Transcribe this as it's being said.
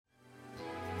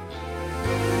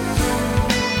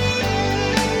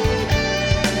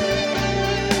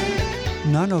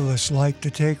none of us like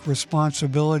to take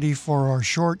responsibility for our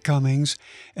shortcomings,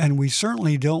 and we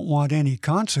certainly don't want any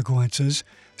consequences.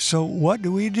 So what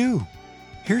do?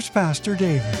 Here's Pastor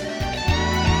David.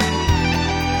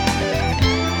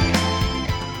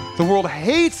 The world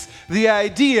hates the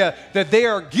idea that they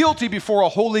are guilty before a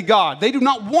holy God. They do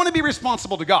not want to be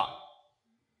responsible to God,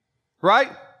 right?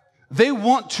 They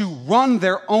want to run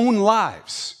their own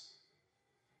lives.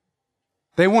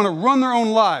 They want to run their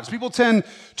own lives. People tend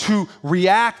to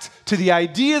react to the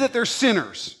idea that they're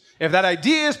sinners. If that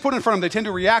idea is put in front of them, they tend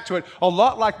to react to it a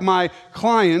lot like my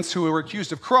clients who were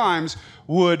accused of crimes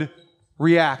would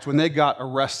react when they got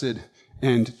arrested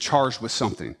and charged with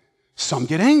something. Some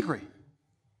get angry.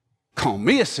 Call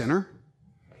me a sinner.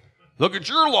 Look at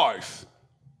your life.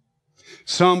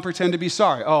 Some pretend to be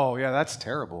sorry. Oh, yeah, that's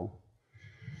terrible.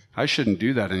 I shouldn't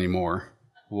do that anymore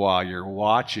while you're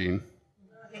watching.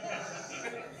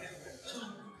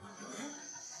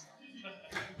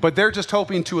 But they're just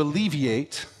hoping to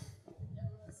alleviate.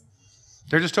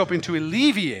 They're just hoping to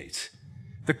alleviate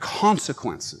the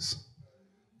consequences,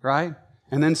 right?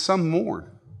 And then some mourn.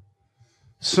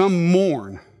 Some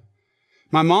mourn.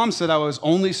 My mom said I was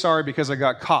only sorry because I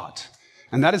got caught.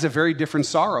 And that is a very different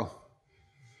sorrow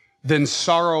than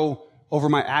sorrow over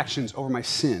my actions, over my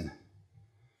sin,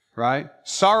 right?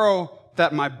 Sorrow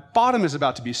that my bottom is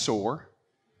about to be sore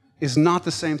is not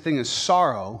the same thing as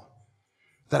sorrow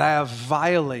that I have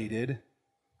violated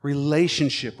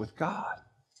relationship with God.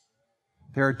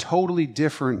 They're a totally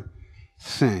different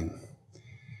thing.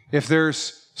 If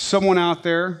there's someone out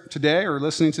there today or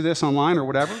listening to this online or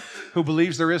whatever who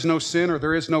believes there is no sin or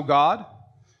there is no God,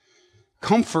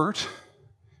 comfort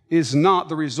is not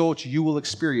the result you will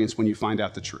experience when you find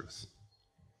out the truth.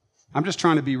 I'm just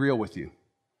trying to be real with you.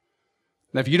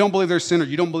 Now, if you don't believe there's sin or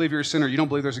you don't believe you're a sinner, you don't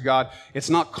believe there's a God, it's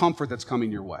not comfort that's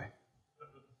coming your way.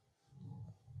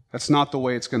 That's not the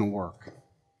way it's going to work.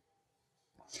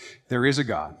 There is a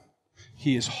God.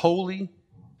 He is holy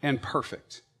and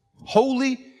perfect.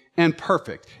 Holy and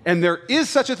perfect. And there is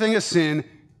such a thing as sin,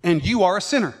 and you are a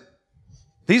sinner.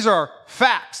 These are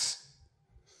facts.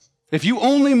 If you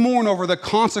only mourn over the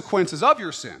consequences of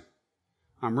your sin,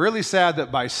 I'm really sad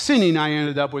that by sinning I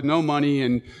ended up with no money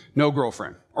and no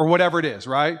girlfriend, or whatever it is,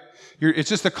 right? It's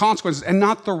just the consequences and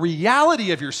not the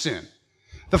reality of your sin.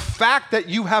 The fact that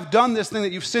you have done this thing,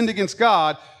 that you've sinned against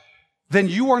God, then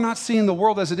you are not seeing the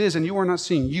world as it is, and you are not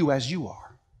seeing you as you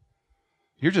are.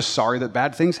 You're just sorry that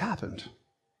bad things happened.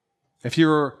 If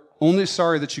you're only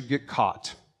sorry that you get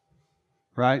caught,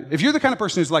 right? If you're the kind of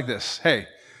person who's like this, hey,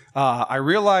 I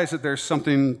realize that there's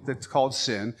something that's called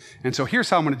sin, and so here's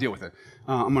how I'm going to deal with it.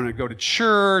 I'm going to go to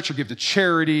church or give to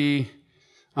charity,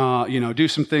 do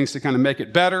some things to kind of make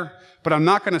it better, but I'm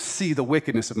not going to see the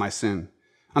wickedness of my sin.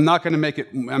 I'm not going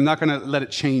to let it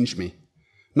change me.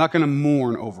 I'm not going to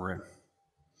mourn over it.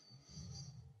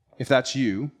 If that's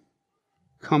you,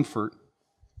 comfort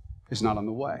is not on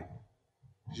the way.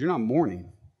 Because you're not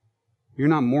mourning. You're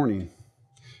not mourning.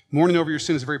 Mourning over your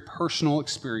sin is a very personal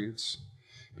experience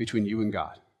between you and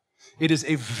God. It is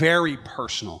a very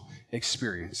personal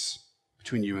experience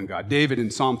between you and God. David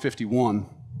in Psalm 51,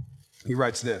 he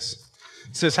writes this.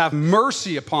 It says, "Have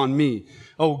mercy upon me,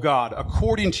 O God,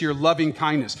 according to your loving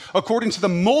kindness, according to the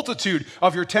multitude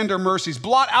of your tender mercies.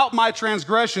 Blot out my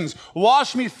transgressions,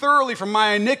 wash me thoroughly from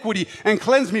my iniquity, and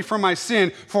cleanse me from my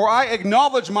sin. For I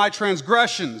acknowledge my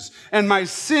transgressions, and my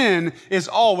sin is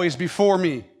always before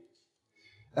me.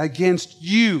 Against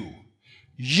you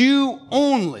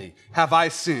only have I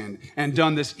sinned and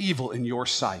done this evil in your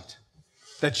sight,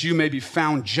 that you may be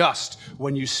found just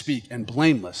when you speak and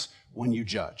blameless when you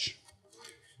judge."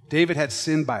 David had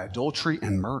sinned by adultery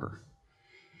and murder.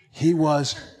 He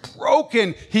was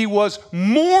broken. He was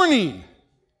mourning.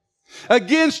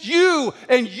 Against you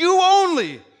and you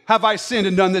only have I sinned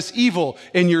and done this evil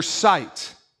in your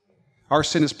sight. Our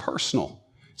sin is personal.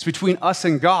 It's between us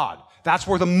and God. That's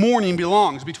where the mourning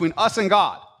belongs, between us and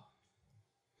God.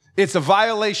 It's a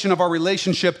violation of our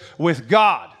relationship with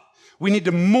God. We need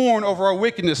to mourn over our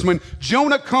wickedness. When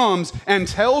Jonah comes and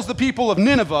tells the people of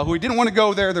Nineveh, who he didn't want to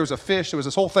go there was a fish, there was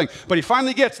this whole thing, but he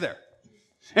finally gets there.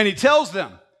 And he tells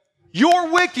them, "You're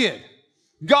wicked."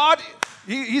 God,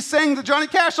 he's saying the Johnny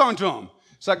Cash song to them.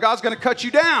 It's like God's going to cut you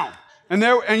down. And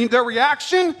their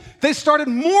reaction, they started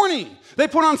mourning. They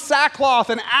put on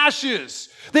sackcloth and ashes.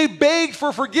 They begged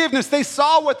for forgiveness. They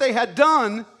saw what they had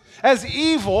done as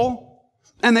evil,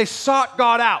 and they sought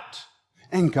God out.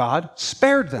 And God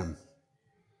spared them,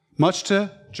 much to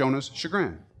Jonah's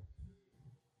chagrin.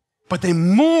 But they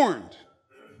mourned.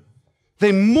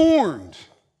 They mourned.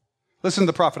 Listen to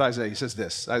the prophet Isaiah. He says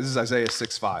this. This is Isaiah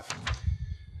 6:5.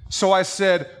 So I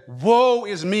said, woe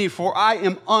is me, for I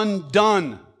am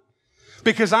undone,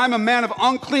 because I'm a man of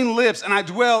unclean lips, and I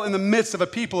dwell in the midst of a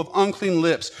people of unclean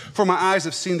lips. For my eyes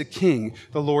have seen the King,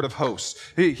 the Lord of hosts.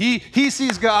 He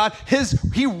sees God.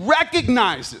 He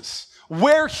recognizes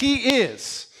where he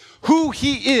is, who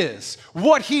he is,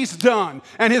 what he's done.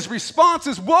 And his response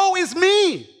is, woe is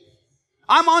me.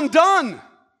 I'm undone.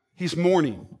 He's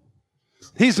mourning.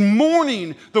 He's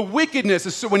mourning the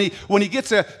wickedness. So when he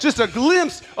gets just a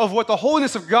glimpse of what the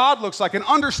holiness of God looks like and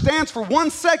understands for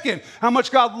 1 second how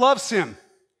much God loves him,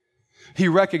 he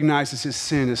recognizes his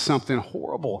sin as something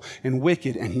horrible and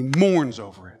wicked, and he mourns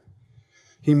over it.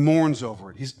 He mourns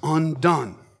over it. He's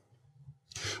undone.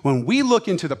 When we look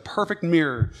into the perfect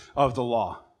mirror of the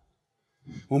law,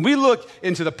 when we look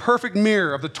into the perfect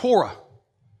mirror of the Torah,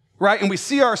 right, and we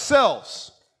see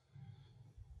ourselves,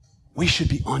 we should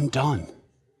be undone.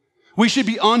 We should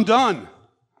be undone.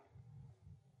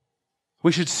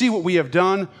 We should see what we have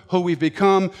done, who we've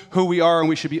become, who we are, and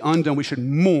we should be undone. We should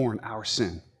mourn our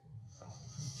sin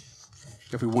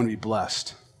if we want to be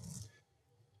blessed.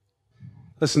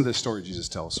 Listen to this story Jesus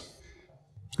tells.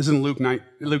 This is in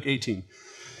Luke 18,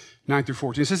 9 through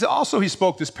 14. It says, also he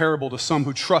spoke this parable to some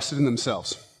who trusted in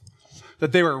themselves,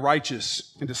 that they were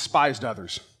righteous and despised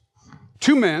others.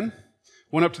 2 men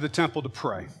went up to the temple to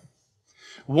pray,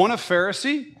 one a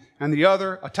Pharisee and the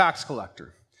other a tax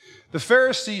collector. The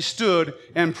Pharisee stood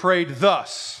and prayed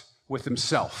thus with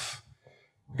himself,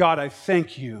 God, I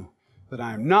thank you that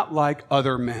I am not like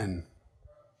other men,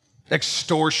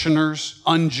 extortioners,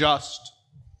 unjust,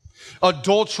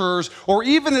 adulterers, or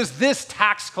even as this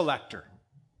tax collector.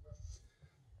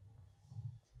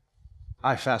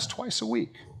 I fast twice a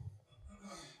week.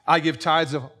 I give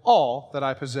tithes of all that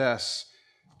I possess.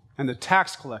 And the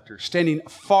tax collector, standing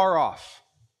far off,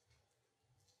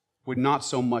 would not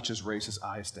so much as raise his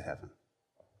eyes to heaven,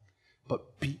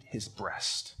 but beat his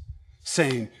breast,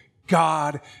 saying,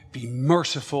 God, be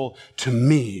merciful to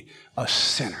me, a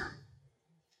sinner.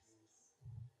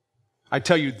 I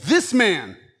tell you, this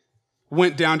man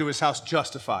went down to his house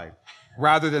justified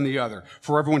rather than the other.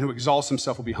 For everyone who exalts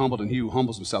himself will be humbled, and he who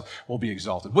humbles himself will be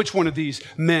exalted. Which one of these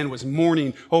men was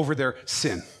mourning over their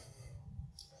sin?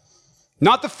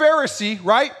 Not the Pharisee,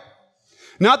 right?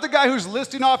 Not the guy who's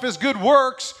listing off his good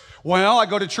works. Well, I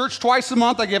go to church twice a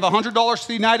month. I give $100 to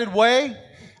the United Way, and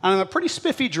I'm a pretty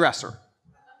spiffy dresser.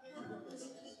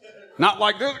 Not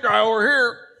like this guy over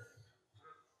here.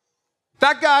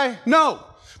 That guy, no.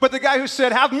 But the guy who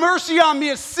said, have mercy on me,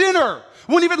 a sinner,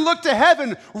 wouldn't even look to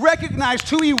heaven, recognized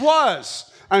who he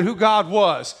was and who God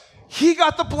was. He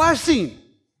got the blessing.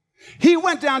 He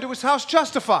went down to his house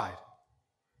justified.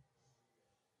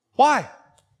 Why?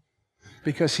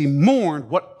 Because he mourned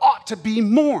what ought to be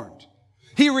mourned.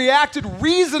 He reacted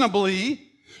reasonably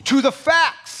to the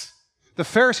facts. The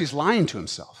Pharisee's lying to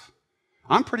himself.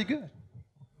 I'm pretty good.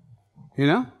 You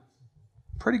know?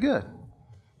 Pretty good.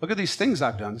 Look at these things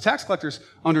I've done. The tax collector's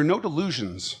under no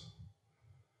delusions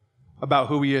about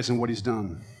who he is and what he's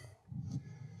done.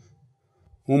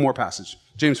 One more passage.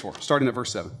 James 4, starting at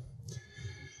verse 7.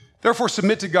 Therefore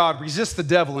submit to God, resist the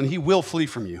devil, and he will flee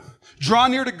from you. Draw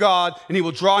near to God, and he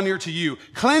will draw near to you.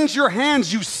 Cleanse your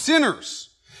hands, you sinners,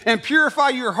 and purify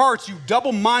your hearts, you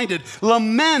double-minded.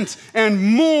 Lament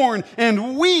and mourn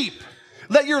and weep.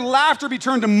 Let your laughter be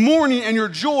turned to mourning and your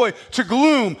joy to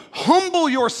gloom. Humble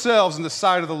yourselves in the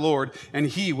sight of the Lord, and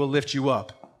he will lift you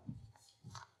up.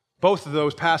 Both of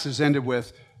those passages ended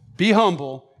with, be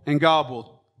humble, and God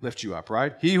will lift you up,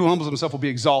 right? He who humbles himself will be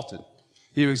exalted.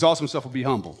 He who exalts himself will be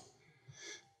humbled.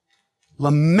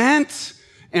 Lament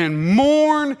and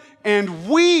mourn and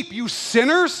weep, you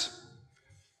sinners.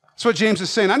 That's what James is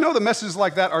saying. I know the messages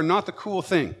like that are not the cool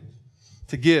thing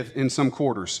to give in some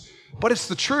quarters, but it's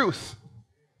the truth.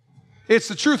 It's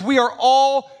the truth. We are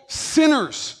all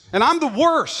sinners, and I'm the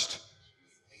worst,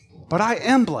 but I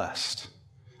am blessed.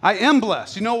 I am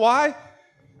blessed. You know why?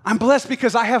 I'm blessed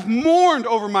because I have mourned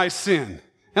over my sin.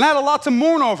 And I had a lot to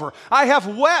mourn over. I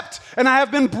have wept, and I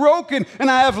have been broken, and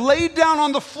I have laid down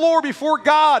on the floor before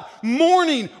God,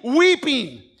 mourning,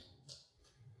 weeping.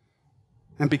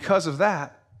 And because of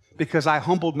that, because I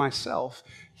humbled myself,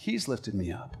 he's lifted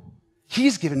me up.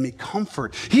 He's given me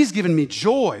comfort. He's given me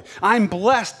joy. I'm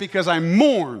blessed because I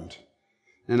mourned,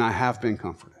 and I have been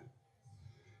comforted.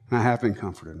 And I have been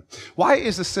comforted. Why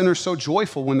is the sinner so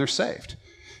joyful when they're saved?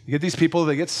 You get these people,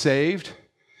 they get saved,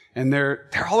 and they're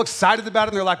all excited about it,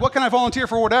 and they're like, what can I volunteer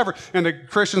for, whatever? And the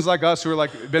Christians like us who are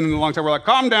like, been in a long time, we're like,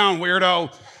 calm down,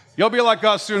 weirdo. You'll be like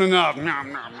us soon enough.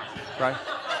 Right?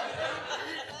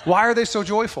 Why are they so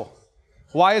joyful?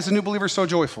 Why is a new believer so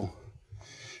joyful?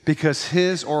 Because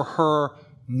his or her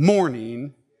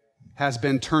mourning has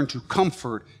been turned to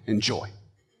comfort and joy.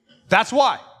 That's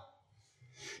why.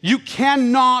 You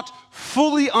cannot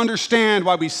fully understand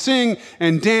why we sing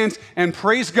and dance and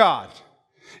praise God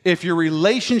if your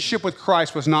relationship with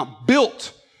Christ was not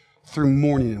built through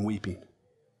mourning and weeping.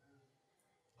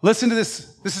 Listen to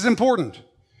this. This is important.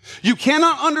 You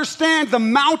cannot understand the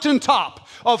mountaintop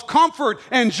of comfort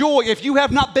and joy if you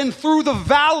have not been through the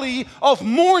valley of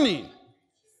mourning.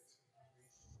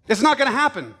 It's not going to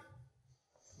happen.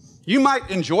 You might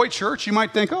enjoy church. You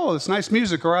might think, oh, it's nice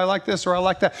music, or I like this, or I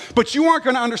like that. But you aren't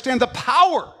going to understand the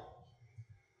power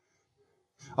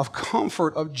of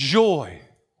comfort, of joy,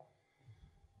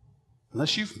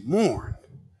 unless you've mourned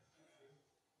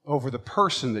over the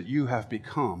person that you have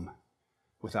become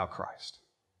without Christ.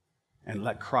 And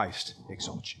let Christ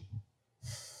exalt you.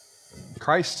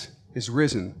 Christ is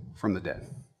risen from the dead.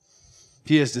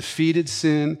 He has defeated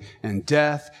sin and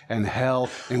death and hell,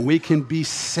 and we can be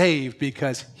saved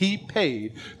because he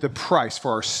paid the price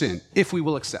for our sin, if we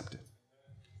will accept it.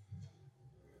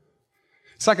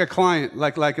 It's like a client,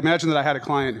 like imagine that I had a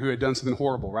client who had done something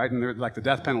horrible, right? And like the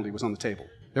death penalty was on the table.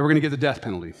 They were going to get the death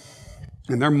penalty,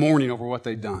 and they're mourning over what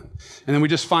they'd done. And then we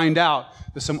just find out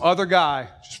that some other guy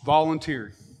just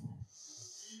volunteered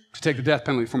to take the death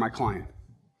penalty for my client.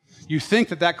 You think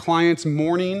that that client's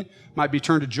mourning might be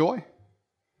turned to joy?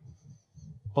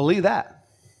 Believe that.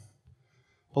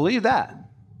 Believe that.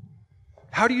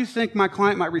 How do you think my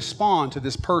client might respond to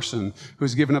this person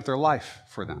who's given up their life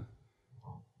for them?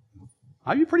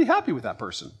 I'd be pretty happy with that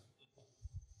person,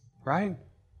 right?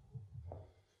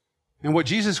 And what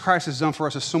Jesus Christ has done for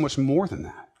us is so much more than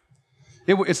that.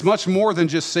 It's much more than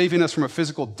just saving us from a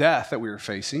physical death that we were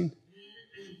facing.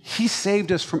 He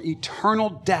saved us from eternal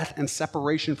death and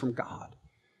separation from God.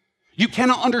 You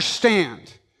cannot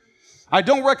understand. I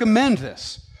don't recommend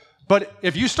this, but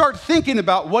if you start thinking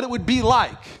about what it would be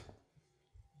like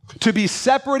to be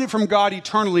separated from God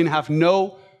eternally and have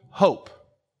no hope,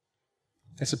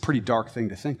 that's a pretty dark thing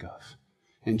to think of.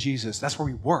 And Jesus, that's where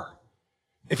we were.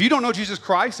 If you don't know Jesus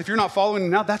Christ, if you're not following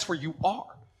him now, that's where you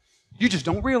are. You just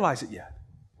don't realize it yet,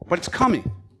 but it's coming.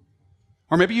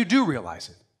 Or maybe you do realize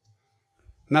it.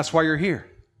 And that's why you're here.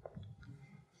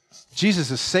 Jesus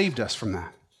has saved us from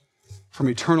that, from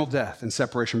eternal death and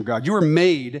separation from God. You were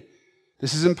made,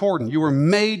 this is important, you were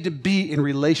made to be in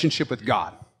relationship with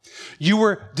God. You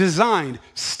were designed,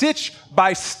 stitch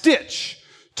by stitch,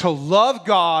 to love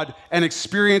God and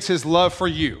experience his love for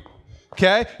you.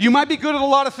 Okay? You might be good at a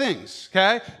lot of things,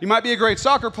 okay? You might be a great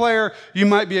soccer player, you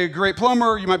might be a great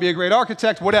plumber, you might be a great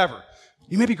architect, whatever.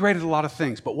 You may be great at a lot of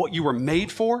things, but what you were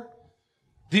made for,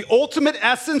 the ultimate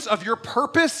essence of your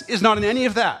purpose is not in any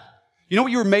of that. You know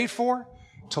what you were made for?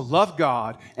 To love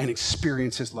God and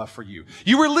experience his love for you.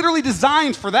 You were literally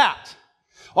designed for that.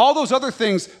 All those other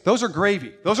things, those are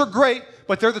gravy. Those are great,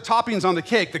 but they're the toppings on the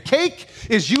cake. The cake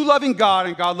is you loving God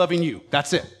and God loving you.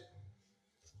 That's it.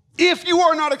 If you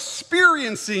are not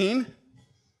experiencing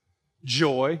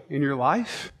joy in your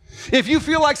life, if you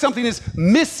feel like something is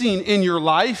missing in your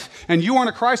life and you aren't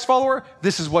a Christ follower,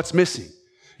 this is what's missing.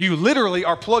 You literally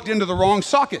are plugged into the wrong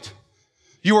socket.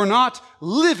 You are not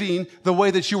living the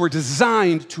way that you were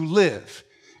designed to live.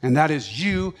 And that is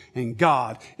you and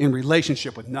God in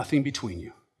relationship with nothing between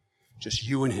you. Just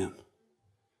you and him.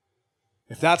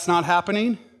 If that's not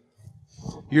happening,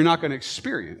 you're not going to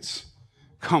experience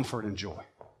comfort and joy.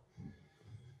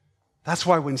 That's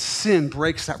why when sin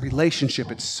breaks that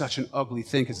relationship, it's such an ugly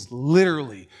thing. It's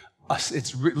literally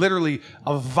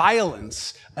a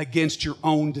violence against your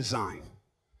own design,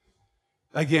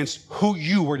 against who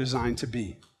you were designed to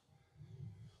be.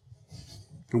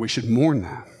 And we should mourn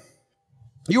that.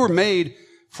 You were made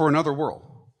for another world,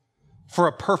 for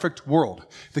a perfect world,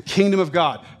 the kingdom of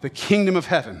God, the kingdom of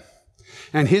heaven.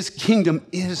 And his kingdom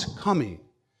is coming.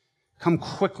 Come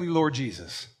quickly, Lord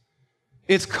Jesus.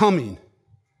 It's coming.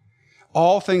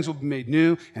 All things will be made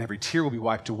new, and every tear will be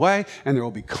wiped away, and there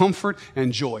will be comfort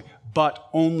and joy, but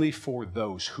only for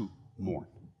those who mourn.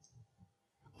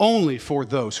 Only for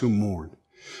those who mourn.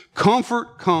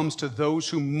 Comfort comes to those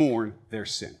who mourn their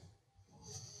sin.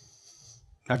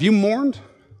 Have you mourned?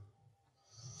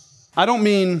 I don't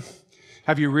mean,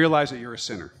 have you realized that you're a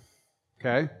sinner?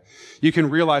 Okay? You can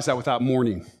realize that without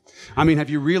mourning. I mean, have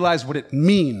you realized what it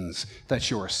means that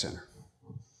you're a sinner?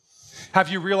 Have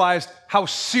you realized how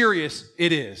serious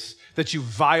it is that you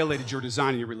violated your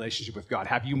design in your relationship with God?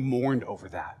 Have you mourned over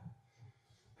that?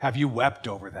 Have you wept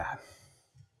over that?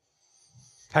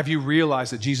 Have you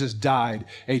realized that Jesus died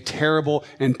a terrible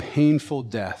and painful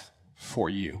death for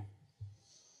you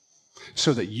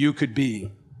so that you could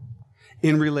be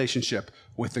in relationship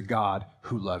with the God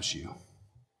who loves you?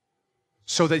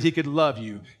 So that he could love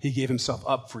you, he gave himself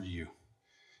up for you.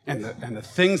 And the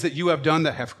things that you have done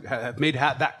that have made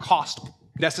that cost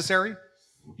necessary,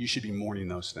 you should be mourning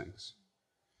those things.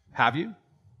 Have you?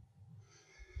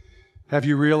 Have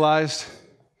you realized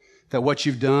that what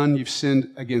you've done, you've sinned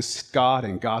against God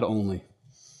and God only,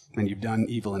 and you've done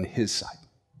evil in his sight?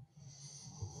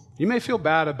 You may feel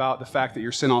bad about the fact that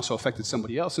your sin also affected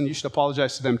somebody else, and you should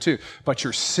apologize to them too. But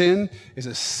your sin is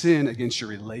a sin against your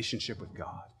relationship with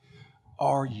God.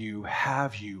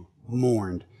 Have you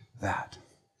mourned that?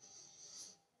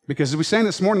 Because as we sang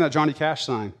this morning, that Johnny Cash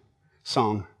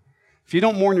song, if you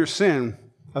don't mourn your sin,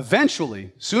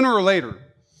 eventually, sooner or later,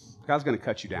 God's going to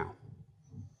cut you down.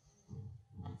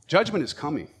 Judgment is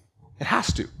coming. It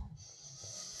has to.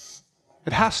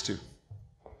 It has to.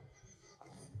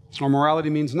 Our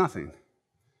morality means nothing.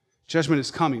 Judgment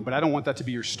is coming, but I don't want that to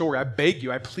be your story. I beg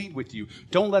you, I plead with you,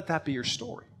 don't let that be your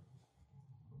story.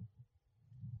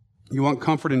 You want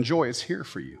comfort and joy, it's here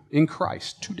for you in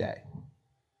Christ today.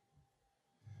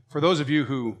 For those of you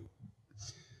who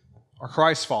are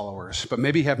Christ followers, but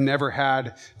maybe have never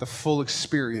had the full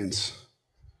experience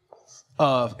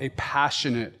of a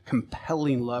passionate,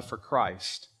 compelling love for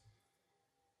Christ,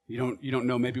 you don't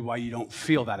know maybe why you don't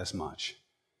feel that as much.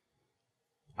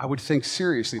 I would think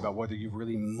seriously about whether you've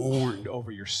really mourned over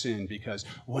your sin, because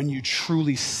when you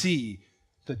truly see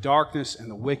the darkness and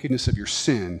the wickedness of your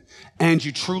sin, and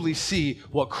you truly see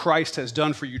what Christ has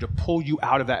done for you to pull you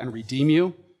out of that and redeem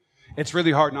you, it's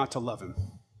really hard not to love him.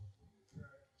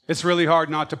 It's really hard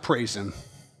not to praise him.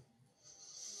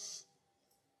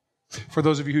 For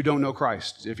those of you who don't know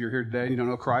Christ, if you're here today and you don't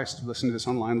know Christ, listen to this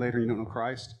online later and you don't know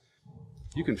Christ,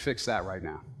 you can fix that right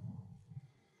now.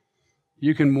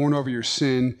 You can mourn over your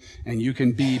sin, and you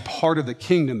can be part of the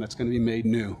kingdom that's going to be made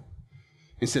new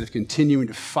instead of continuing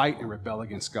to fight and rebel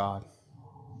against God.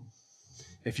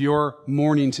 If you're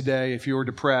mourning today, if you're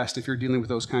depressed, if you're dealing with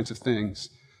those kinds of things,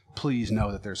 please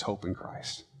know that there's hope in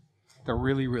Christ. There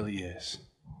really, really is.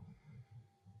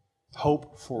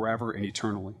 Hope forever and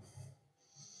eternally.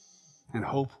 And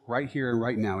hope right here and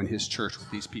right now in his church with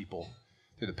these people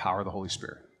through the power of the Holy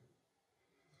Spirit.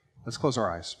 Let's close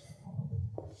our eyes.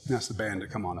 And ask the band to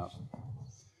come on up.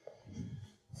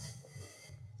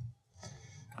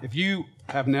 If you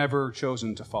have never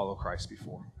chosen to follow Christ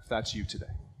before, if that's you today,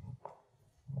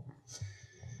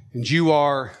 and you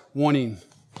are wanting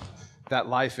that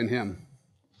life in him,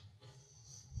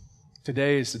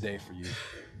 today is the day for you.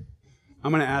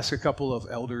 I'm going to ask a couple of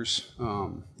elders,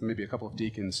 maybe a couple of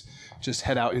deacons, just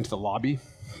head out into the lobby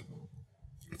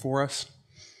for us.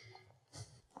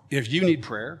 If you need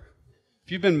prayer,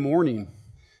 if you've been mourning,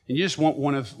 and you just want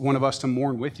one of us to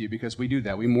mourn with you, because we do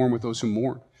that. We mourn with those who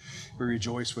mourn. We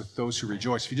rejoice with those who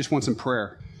rejoice. If you just want some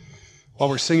prayer, while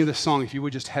we're singing this song, if you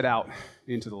would just head out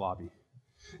into the lobby.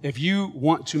 If you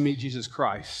want to meet Jesus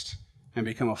Christ and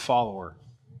become a follower,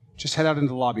 just head out into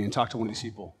the lobby and talk to one of these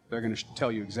people. They're going to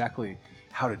tell you exactly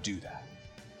how to do that,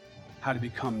 how to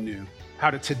become new,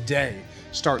 how to today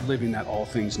start living that all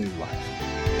things new life.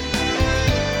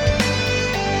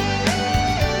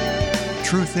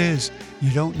 Truth is,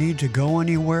 you don't need to go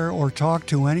anywhere or talk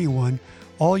to anyone.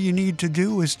 All you need to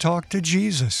do is talk to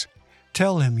Jesus.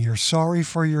 Tell him you're sorry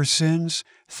for your sins,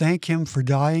 thank him for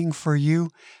dying for you,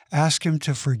 ask him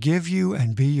to forgive you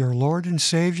and be your Lord and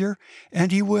Savior,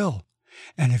 and he will.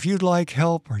 And if you'd like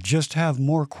help or just have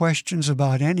more questions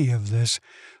about any of this,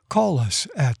 call us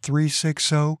at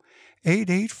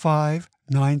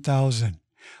 360-885-9000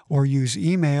 or use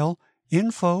email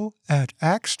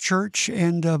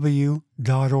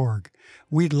info@axchurchnw.org.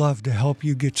 We'd love to help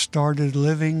you get started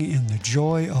living in the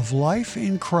joy of life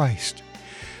in Christ.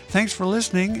 Thanks for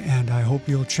listening, and I hope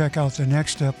you'll check out the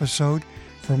next episode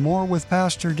for more with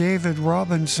Pastor David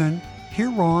Robinson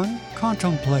here on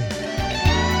Contemplate.